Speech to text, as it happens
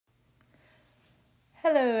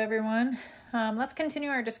Hello everyone. Let's continue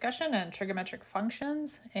our discussion on trigonometric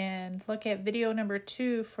functions and look at video number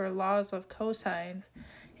 2 for laws of cosines.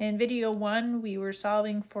 In video 1 we were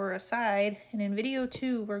solving for a side, and in video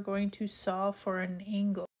 2 we're going to solve for an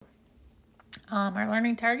angle. Our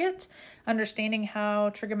learning target, understanding how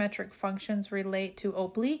trigonometric functions relate to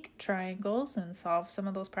oblique triangles and solve some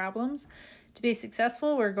of those problems. To be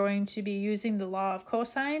successful, we're going to be using the law of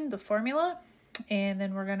cosine, the formula, and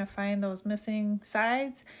then we're going to find those missing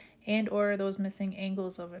sides and or those missing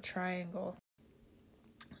angles of a triangle.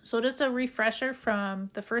 So just a refresher from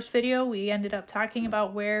the first video, we ended up talking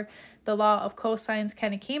about where the law of cosines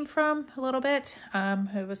kind of came from a little bit.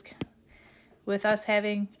 It was with us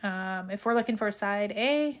having, if we're looking for side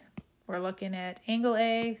A, we're looking at angle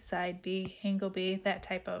A, side B, angle B, that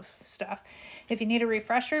type of stuff. If you need a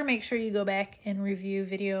refresher, make sure you go back and review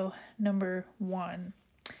video number 1.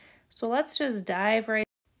 So let's just dive right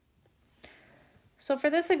in. So for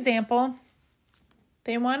this example,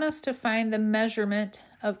 they want us to find the measurement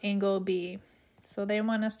of angle B. So they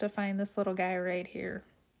want us to find this little guy right here.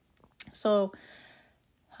 So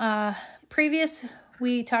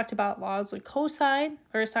we talked about laws of cosine,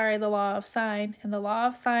 the law of sine. And the law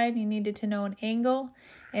of sine, you needed to know an angle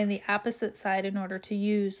and the opposite side in order to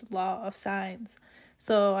use law of sines.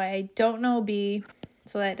 So I don't know B,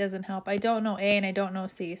 so that doesn't help. I don't know A and I don't know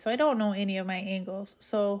C, so I don't know any of my angles.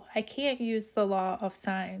 So I can't use the law of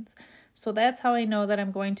sines. So that's how I know that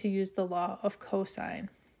I'm going to use the law of cosine.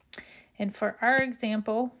 And for our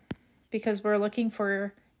example, because we're looking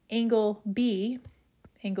for angle B,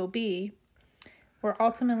 we're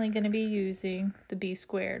ultimately going to be using the B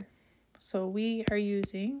squared. So we are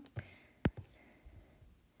using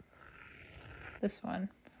this one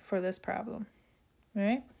for this problem, all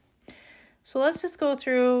right? So let's just go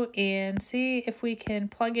through and see if we can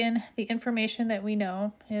plug in the information that we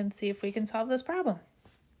know and see if we can solve this problem.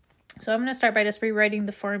 So I'm going to start by just rewriting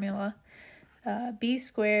the formula. B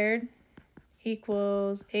squared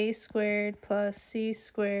equals A squared plus C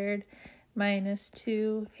squared minus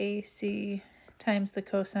 2AC times the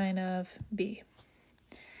cosine of B.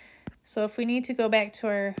 So if we need to go back to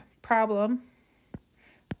our problem,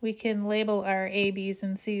 we can label our A, B's,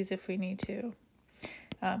 and C's if we need to.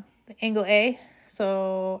 The angle A,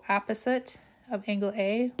 so opposite of angle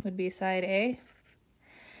A would be side A.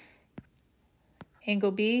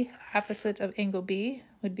 Angle B, opposite of angle B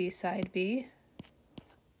would be side B.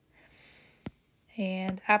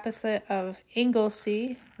 And opposite of angle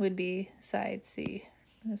C would be side C.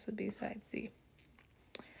 This would be side C.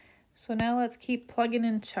 So now let's keep plugging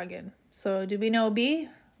and chugging. So do we know B?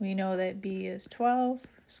 We know that B is 12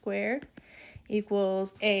 squared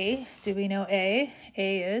equals A. Do we know A?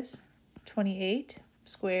 A is 28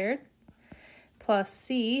 squared plus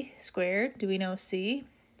C squared. Do we know C?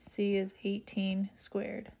 C is 18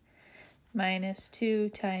 squared minus 2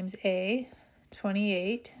 times A,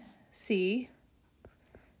 28, C,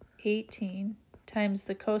 18 times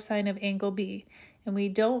the cosine of angle B. And we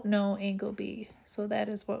don't know angle B, so that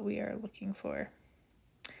is what we are looking for.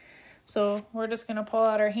 So we're just going to pull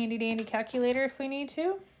out our handy dandy calculator if we need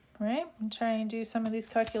to, right? And try and do some of these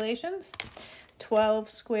calculations. 12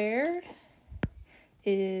 squared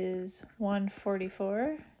is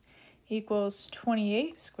 144 equals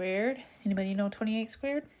 28 squared. Anybody know 28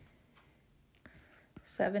 squared?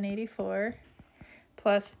 784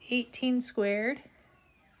 plus 18 squared.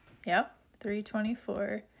 Yep,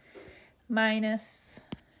 324 minus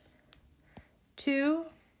 2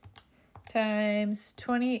 times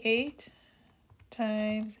 28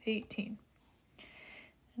 times 18.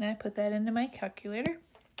 And I put that into my calculator,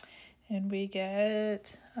 and we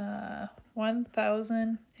get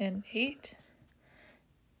 1008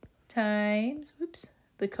 times,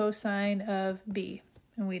 the cosine of B.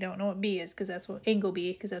 And we don't know what B is because that's what angle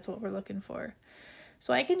B, because that's what we're looking for.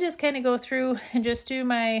 So I can just kind of go through and just do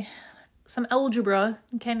some algebra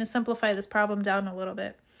and kind of simplify this problem down a little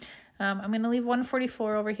bit. I'm going to leave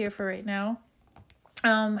 144 over here for right now.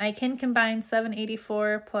 I can combine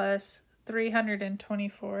 784 plus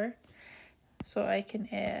 324. So I can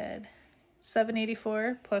add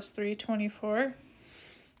 784 plus 324.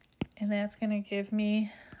 And that's going to give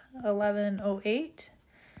me 1108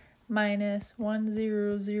 minus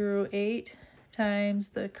 1008 times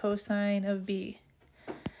the cosine of B.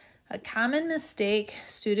 A common mistake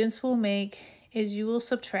students will make is you will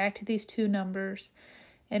subtract these two numbers.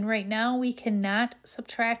 And right now we cannot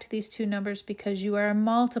subtract these two numbers because you are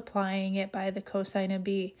multiplying it by the cosine of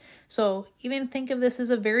B. So even think of this as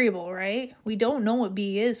a variable, right? We don't know what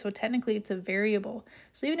B is, so technically it's a variable.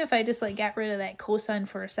 So even if I just got rid of that cosine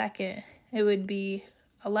for a second, it would be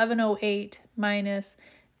 1108 minus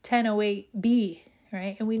 1008B,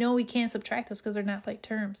 right? And we know we can't subtract those because they're not like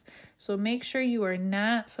terms. So make sure you are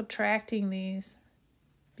not subtracting these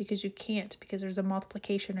because you can't, because there's a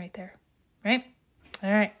multiplication right there, right?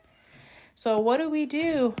 All right. So what do we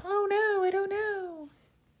do? Oh no, I don't know.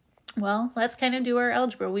 Well, let's kind of do our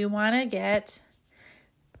algebra. We want to get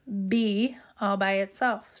b all by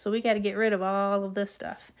itself. So we got to get rid of all of this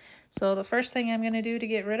stuff. So the first thing I'm going to do to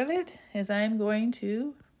get rid of it is I'm going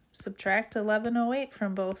to subtract 1108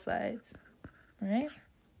 from both sides, right?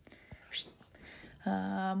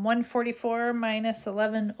 144 minus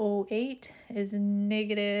 1108 is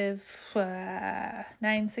negative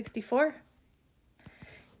 964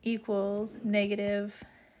 equals negative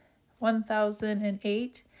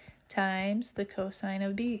 1008 times the cosine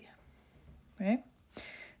of b, right?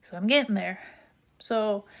 So I'm getting there.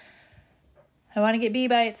 So I want to get b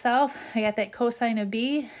by itself. I got that cosine of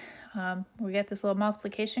b. We got this little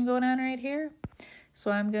multiplication going on right here. So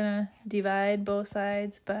I'm going to divide both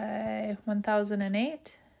sides by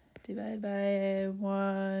 1008. Divide by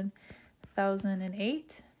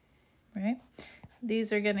 1008, right?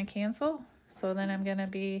 These are going to cancel. So then I'm going to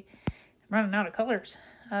be running out of colors.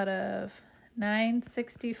 Out of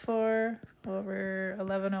 964 over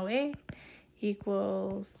 1108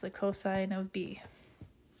 equals the cosine of b.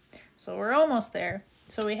 So we're almost there.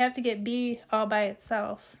 So we have to get b all by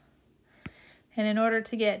itself. And in order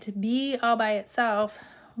to get b all by itself,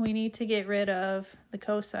 we need to get rid of the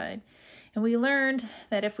cosine. And we learned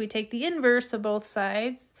that if we take the inverse of both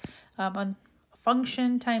sides, a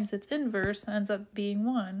function times its inverse ends up being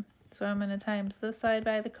 1. So I'm going to times this side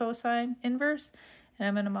by the cosine inverse, and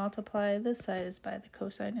I'm going to multiply this side as by the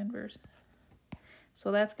cosine inverse.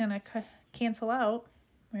 So that's going to cancel out,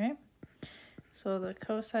 right? So the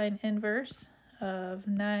cosine inverse of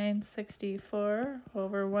 964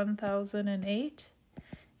 over 1008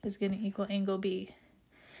 is going to equal angle B.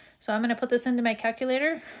 So I'm going to put this into my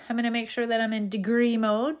calculator. I'm going to make sure that I'm in degree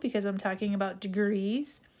mode because I'm talking about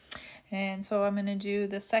degrees. And so I'm going to do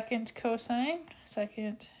the second cosine,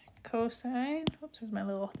 oops, there's my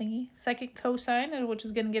little thingy, second cosine, which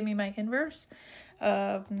is going to give me my inverse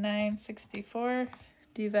of 964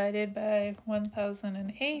 divided by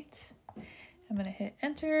 1008. I'm going to hit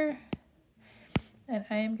enter, and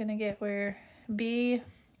I am going to get where B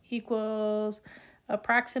equals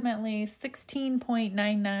approximately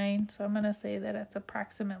 16.99. So I'm going to say that it's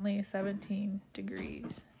approximately 17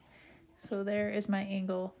 degrees. So there is my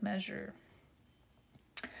angle measure.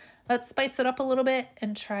 Let's spice it up a little bit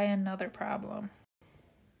and try another problem.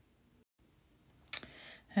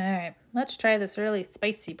 All right, let's try this really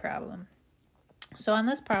spicy problem. So on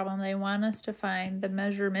this problem, they want us to find the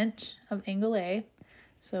measurement of angle A.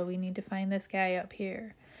 So we need to find this guy up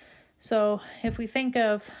here. So if we think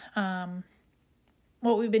of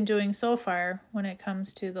what we've been doing so far when it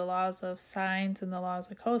comes to the laws of sines and the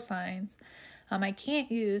laws of cosines, I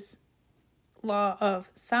can't use law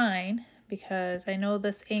of sine because I know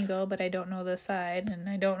this angle, but I don't know this side, and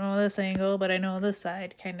I don't know this angle, but I know this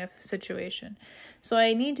side kind of situation. So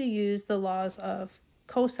I need to use the laws of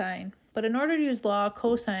cosine. But in order to use law of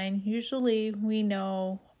cosine, usually we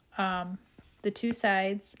know the two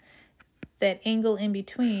sides, that angle in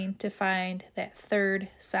between, to find that third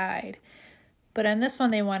side. But on this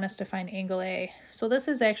one, they want us to find angle A. So this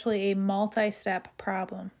is actually a multi-step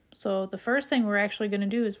problem. So the first thing we're actually going to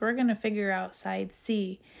do is we're going to figure out side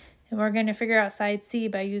C. And we're going to figure out side C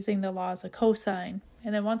by using the laws of cosine.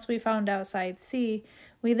 And then once we found out side C,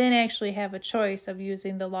 we then actually have a choice of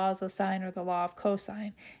using the laws of sine or the law of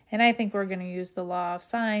cosine. And I think we're going to use the law of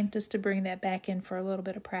sine just to bring that back in for a little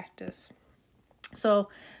bit of practice. So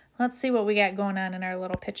let's see what we got going on in our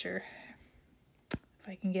little picture. If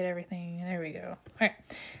I can get everything, there we go. All right,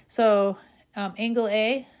 so angle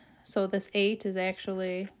A, so this 8 is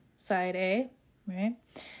actually side A, right?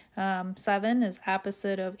 7 is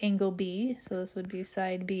opposite of angle B, so this would be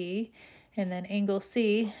side B. And then angle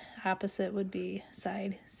C, opposite would be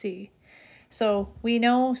side C. So we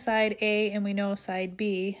know side A and we know side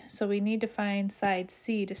B, so we need to find side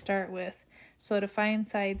C to start with. So to find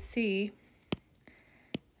side C,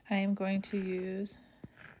 I am going to use,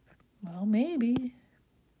 well, maybe,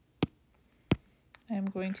 I'm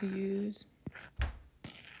going to use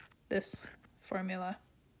this formula.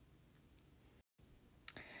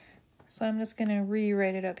 So I'm just going to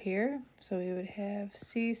rewrite it up here. So we would have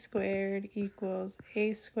C squared equals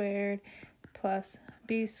A squared plus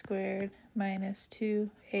B squared minus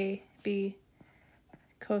 2AB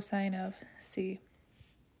cosine of C.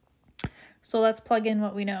 So let's plug in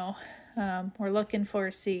what we know. We're looking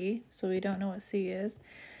for C, so we don't know what C is.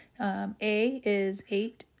 A is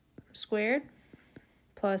 8 squared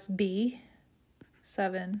plus B,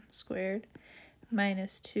 7 squared,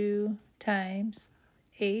 minus 2 times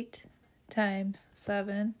 8 times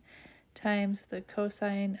 7 times the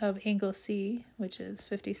cosine of angle C, which is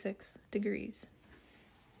 56 degrees.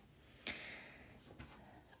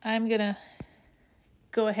 I'm going to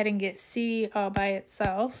go ahead and get C all by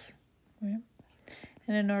itself. Right?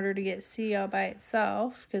 And in order to get C all by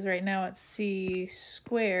itself, because right now it's C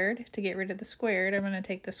squared, to get rid of the squared, I'm going to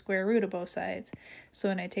take the square root of both sides. So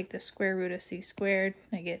when I take the square root of C squared,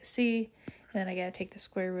 I get C. Then I got to take the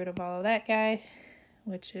square root of all of that guy,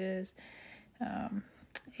 which is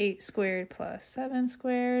 8 squared plus 7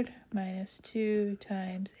 squared minus 2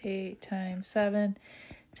 times 8 times 7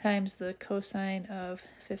 times the cosine of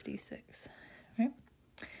 56. Right?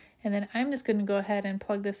 And then I'm just going to go ahead and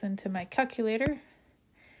plug this into my calculator.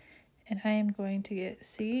 And I am going to get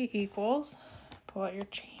C equals, pull out your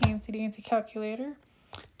fancy-dancy calculator,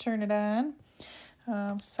 turn it on.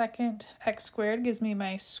 Second x squared gives me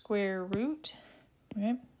my square root.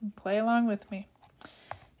 Right? Play along with me.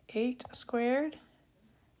 8 squared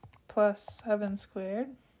plus 7 squared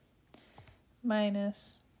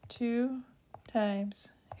minus 2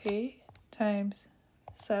 times 8 times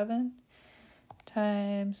 7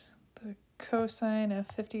 times the cosine of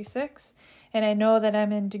 56. And I know that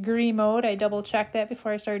I'm in degree mode. I double checked that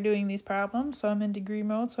before I started doing these problems. So I'm in degree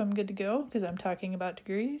mode, so I'm good to go because I'm talking about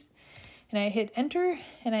degrees. And I hit enter,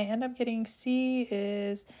 and I end up getting C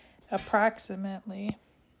is approximately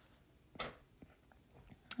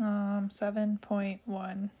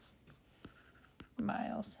 7.1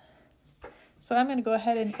 miles. So I'm going to go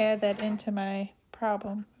ahead and add that into my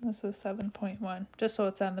problem. This is 7.1, just so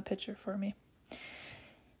it's on the picture for me.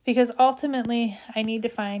 Because ultimately, I need to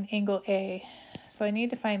find angle A. So I need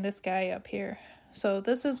to find this guy up here. So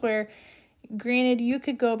this is where, granted, you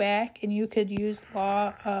could go back and you could use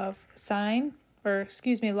law of sine, or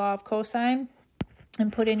excuse me, law of cosine,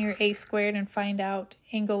 and put in your A squared and find out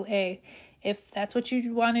angle A. If that's what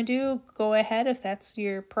you want to do, go ahead. If that's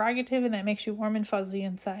your prerogative and that makes you warm and fuzzy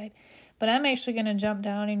inside. But I'm actually going to jump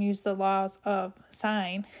down and use the laws of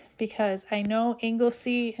sine because I know angle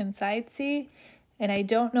C and side C, and I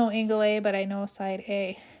don't know angle A, but I know side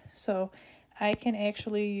A. So I can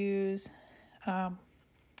actually use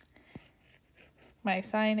my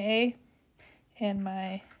sine A and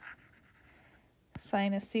my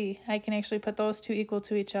sine of C. I can actually put those two equal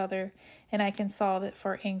to each other, and I can solve it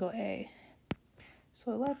for angle A.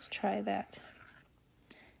 So let's try that.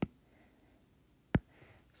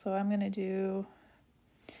 So I'm going to do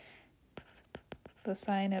the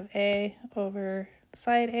sine of A over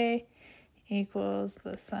side A equals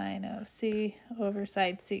the sine of C over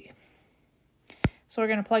side C. So we're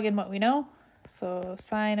going to plug in what we know. So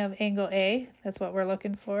sine of angle A, that's what we're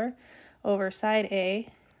looking for, over side A,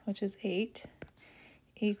 which is 8,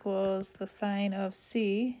 equals the sine of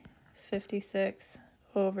C, 56,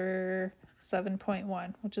 over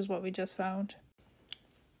 7.1, which is what we just found.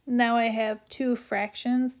 Now I have two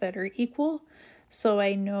fractions that are equal, so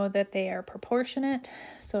I know that they are proportionate.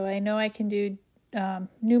 So I know I can do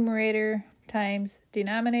numerator times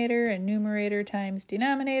denominator and numerator times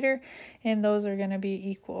denominator, and those are going to be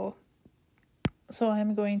equal. So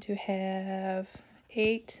I'm going to have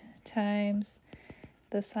 8 times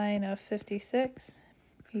the sine of 56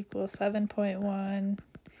 equals 7.1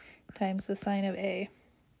 times the sine of A.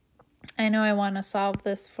 I know I want to solve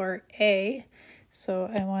this for A,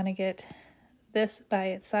 so I want to get this by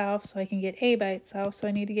itself so I can get A by itself, so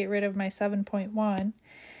I need to get rid of my 7.1.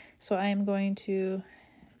 So I am going to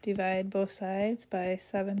divide both sides by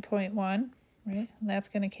 7.1, right? And that's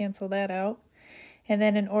going to cancel that out. And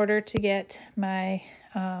then in order to get my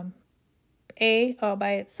A all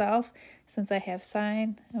by itself, since I have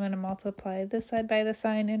sine, I'm going to multiply this side by the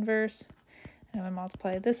sine inverse. And I'm going to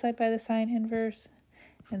multiply this side by the sine inverse.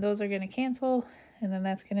 And those are going to cancel. And then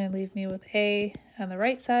that's going to leave me with A on the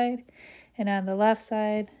right side. And on the left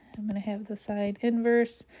side, I'm going to have the sine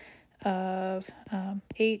inverse of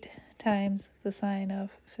 8 times the sine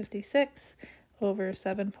of 56 over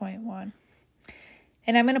 7.1.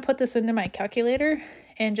 And I'm going to put this into my calculator.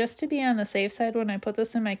 And just to be on the safe side, when I put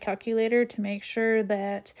this in my calculator to make sure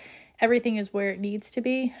that everything is where it needs to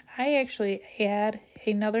be, I actually add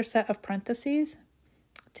another set of parentheses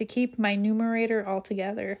to keep my numerator all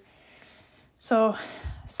together. So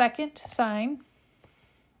second sine,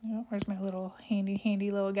 oh, where's my little handy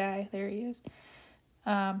little guy? There he is.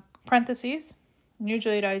 Parentheses.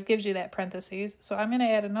 Usually it always gives you that parentheses. So I'm going to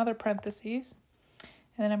add another parentheses.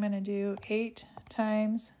 And then I'm going to do 8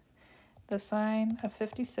 times the sine of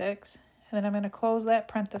 56. And then I'm going to close that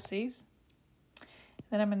parentheses.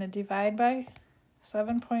 Then I'm going to divide by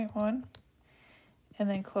 7.1. And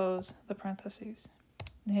then close the parentheses.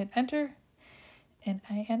 And hit enter. And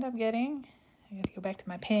I end up getting, I gotta go back to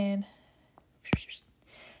my pen.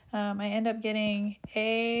 I end up getting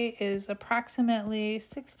A is approximately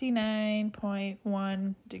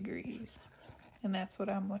 69.1 degrees. And that's what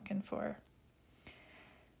I'm looking for.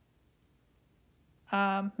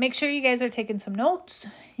 Make sure you guys are taking some notes.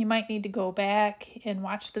 You might need to go back and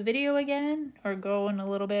watch the video again, or go in a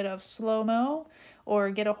little bit of slow-mo, or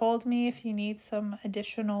get a hold of me if you need some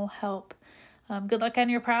additional help. Good luck on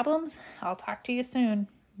your problems. I'll talk to you soon.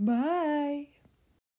 Bye.